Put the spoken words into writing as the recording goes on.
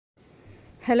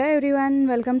Hello everyone,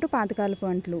 welcome to పాతకాలపు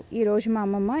వంటలు. ఈరోజు మా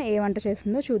అమ్మమ్మ ఏ వంట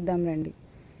చేస్తుందో చూద్దాం రండి.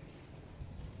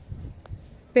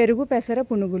 పెరుగు పెసర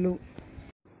పునుగులు.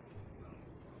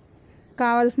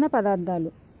 కావలసిన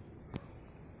పదార్థాలు: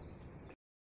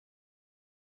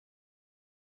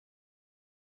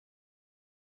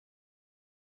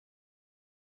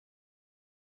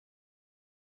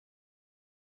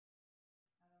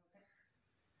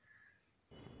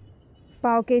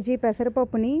 పావు కేజీ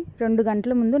పెసరపప్పుని 2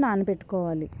 గంటల ముందు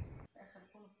నానబెట్టుకోవాలి.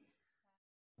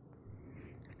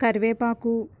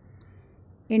 కరివేపాకు,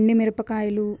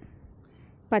 ఎండుమిరపకాయలు,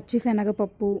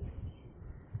 పచ్చిశనగపప్పు,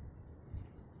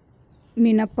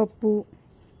 మినప్పప్పు,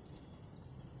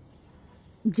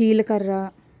 జీలకర్ర,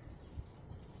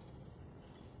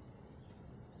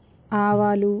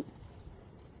 ఆవాలు,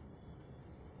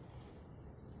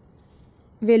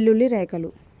 వెల్లుల్లి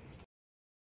రేఖలు.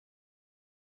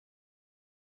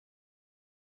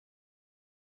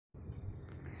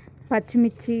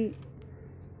 పచ్చిమిర్చి,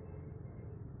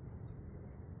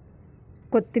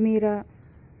 కొత్తిమీర,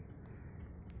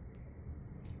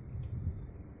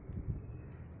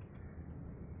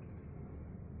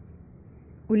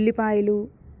 ఉల్లిపాయలు,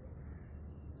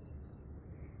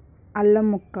 అల్లం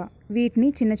ముక్క. వీటిని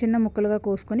చిన్న చిన్న ముక్కలుగా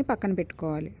కోసుకొని పక్కన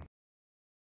పెట్టుకోవాలి.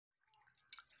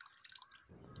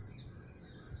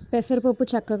 పెసరపప్పు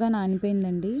చక్కగా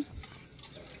నానిపోయిందండి.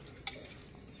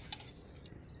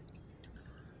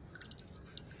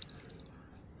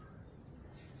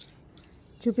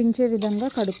 చూపించే విధంగా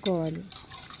కడుక్కోవాలి.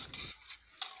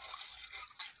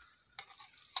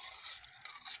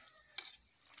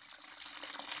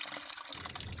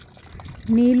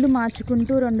 నీళ్లు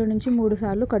మార్చుకుంటూ 2 నుంచి 3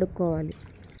 సార్లు కడుక్కోవాలి.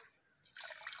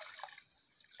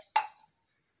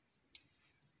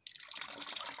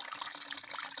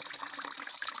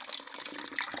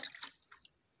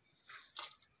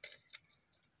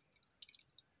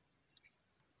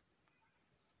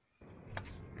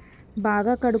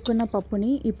 బాగా కడుక్కున్న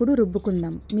పప్పుని ఇప్పుడు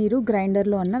రుబ్బుకుందాం. మీరు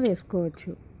గ్రైండర్లో అన్న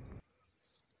వేసుకోవచ్చు.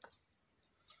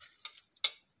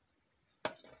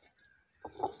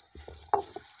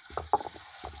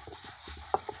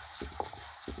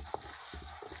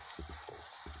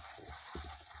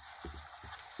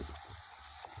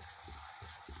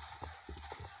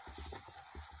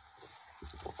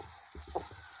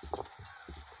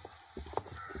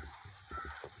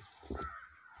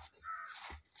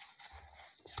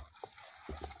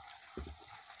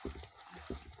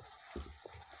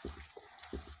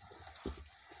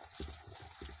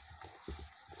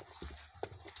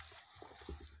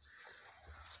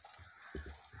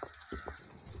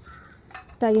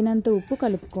 తగినంత ఉప్పు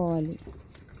కలుపుకోవాలి.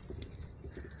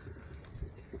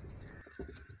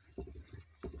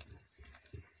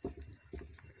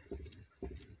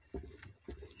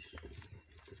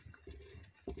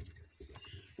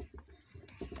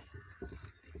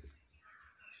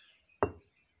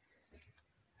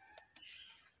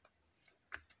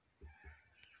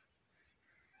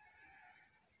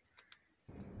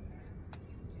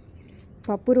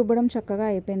 పప్పు రుబ్బడం చక్కగా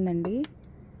అయిపోయిందండి.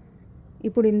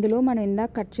 ఇప్పుడు ఇందులో మనం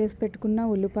ఇందాక కట్ చేసి పెట్టుకున్న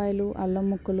ఉల్లిపాయలు, అల్లం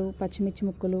ముక్కలు, పచ్చిమిర్చి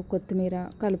ముక్కలు, కొత్తిమీర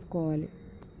కలుపుకోవాలి.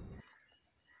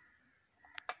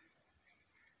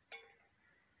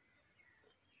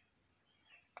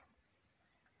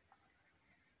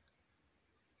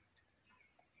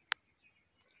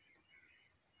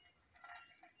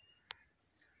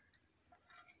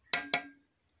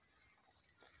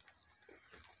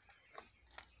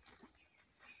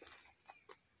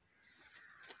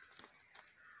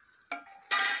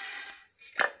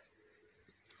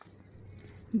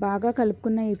 బాగా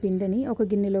కలుపుకున్న ఈ పిండిని ఒక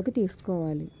గిన్నెలోకి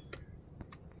తీసుకోవాలి.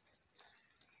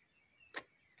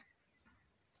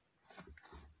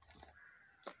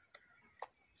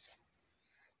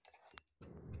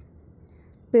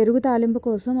 పెరుగు తాలింపు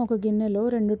కోసం ఒక గిన్నెలో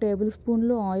 2 టేబుల్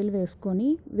స్పూన్లు ఆయిల్ వేసుకొని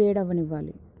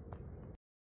వేడవ్వనివ్వాలి.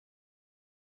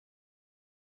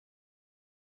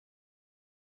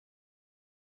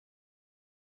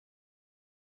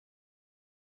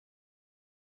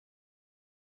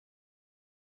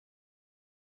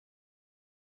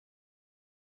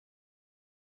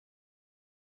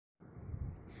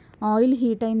 ఆయిల్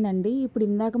హీట్ అయిందండి. ఇప్పుడు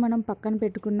ఇందాక మనం పక్కన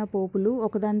పెట్టుకున్న పోపులు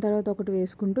ఒకదాని తర్వాత ఒకటి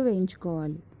వేసుకుంటూ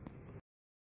వేయించుకోవాలి.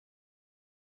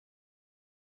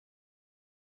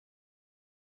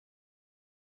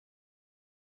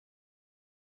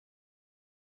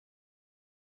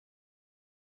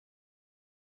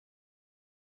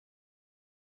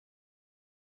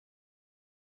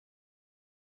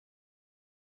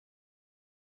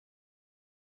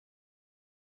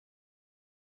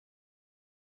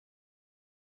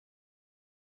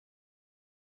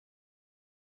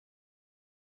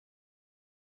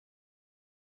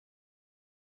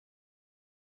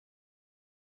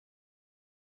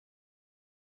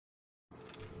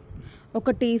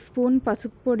 1 టీ స్పూన్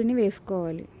పసుపు పొడిని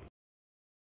వేసుకోవాలి.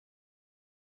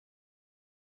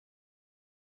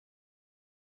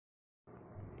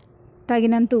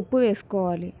 తగినంత ఉప్పు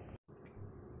వేసుకోవాలి.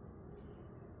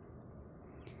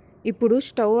 ఇప్పుడు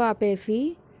స్టవ్ ఆపేసి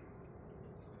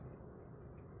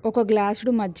 1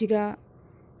 గ్లాసుడు మజ్జిగ,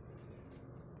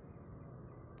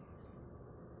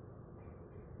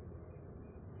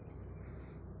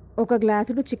 1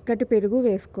 గ్లాసుడు చిక్కటి పెరుగు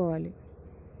వేసుకోవాలి.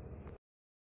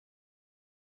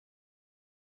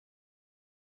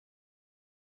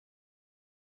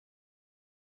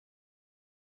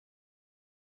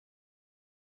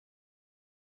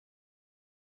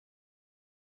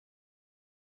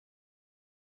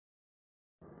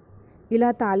 ఇలా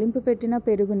తాలింపు పెట్టిన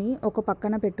పెరుగుని ఒక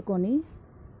పక్కన పెట్టుకొని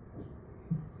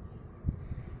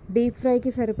డీప్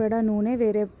ఫ్రైకి సరిపడా నూనె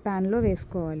వేరే ప్యాన్లో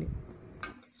వేసుకోవాలి.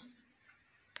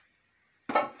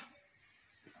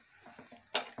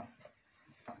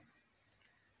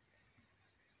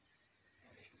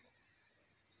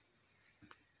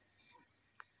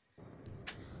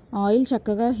 ఆయిల్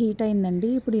చక్కగా హీట్ అయిందండి.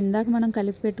 ఇప్పుడు ఇందాక మనం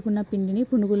కలిపి పెట్టుకున్న పిండిని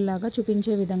పునుగుల్లాగా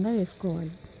చూపించే విధంగా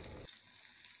వేసుకోవాలి.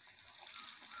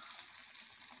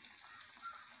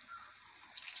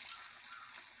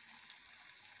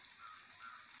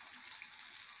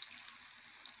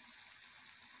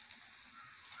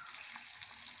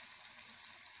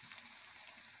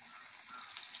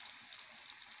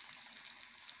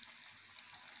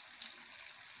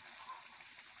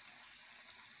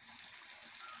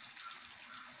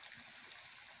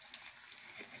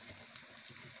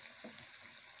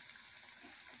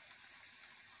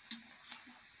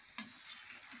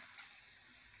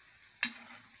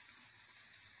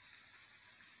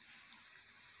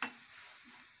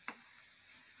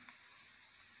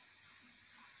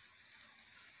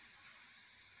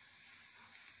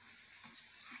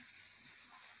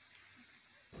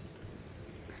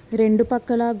 రెండు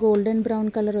పక్కల గోల్డెన్ బ్రౌన్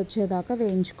కలర్ వచ్చేదాకా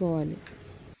వేయించుకోవాలి.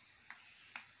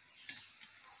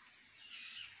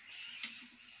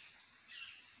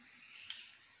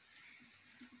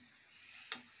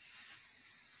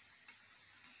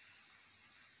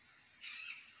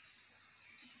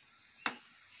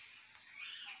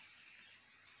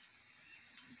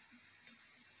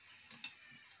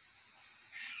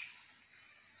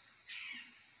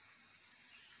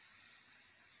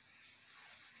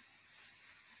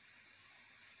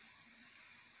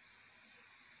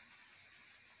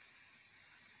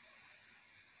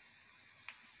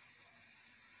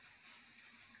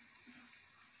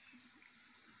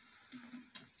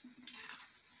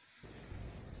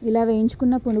 ఇలా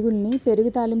వేయించుకున్న పునుగుల్ని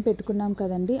పెరుగు తాలింపు పెట్టుకున్నాం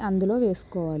కదండి, అందులో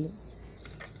వేసుకోవాలి.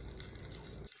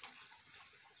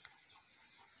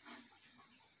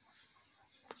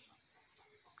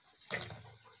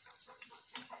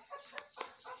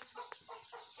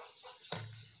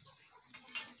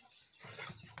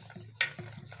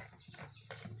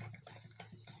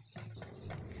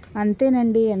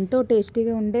 అంతేనండి, ఎంతో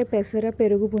టేస్టీగా ఉండే పెసర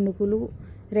పెరుగు పునుగులు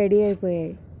రెడీ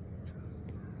అయిపోయాయి.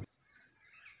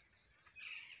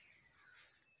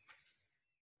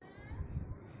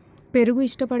 పెరుగు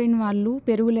ఇష్టపడిన వాళ్ళు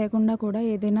పెరుగు లేకుండా కూడా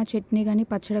ఏదైనా చట్నీ కానీ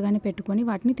పచ్చడి కానీ పెట్టుకొని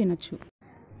వాటిని తినొచ్చు.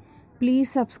 Please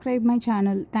subscribe my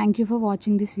channel. Thank you for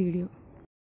watching this video.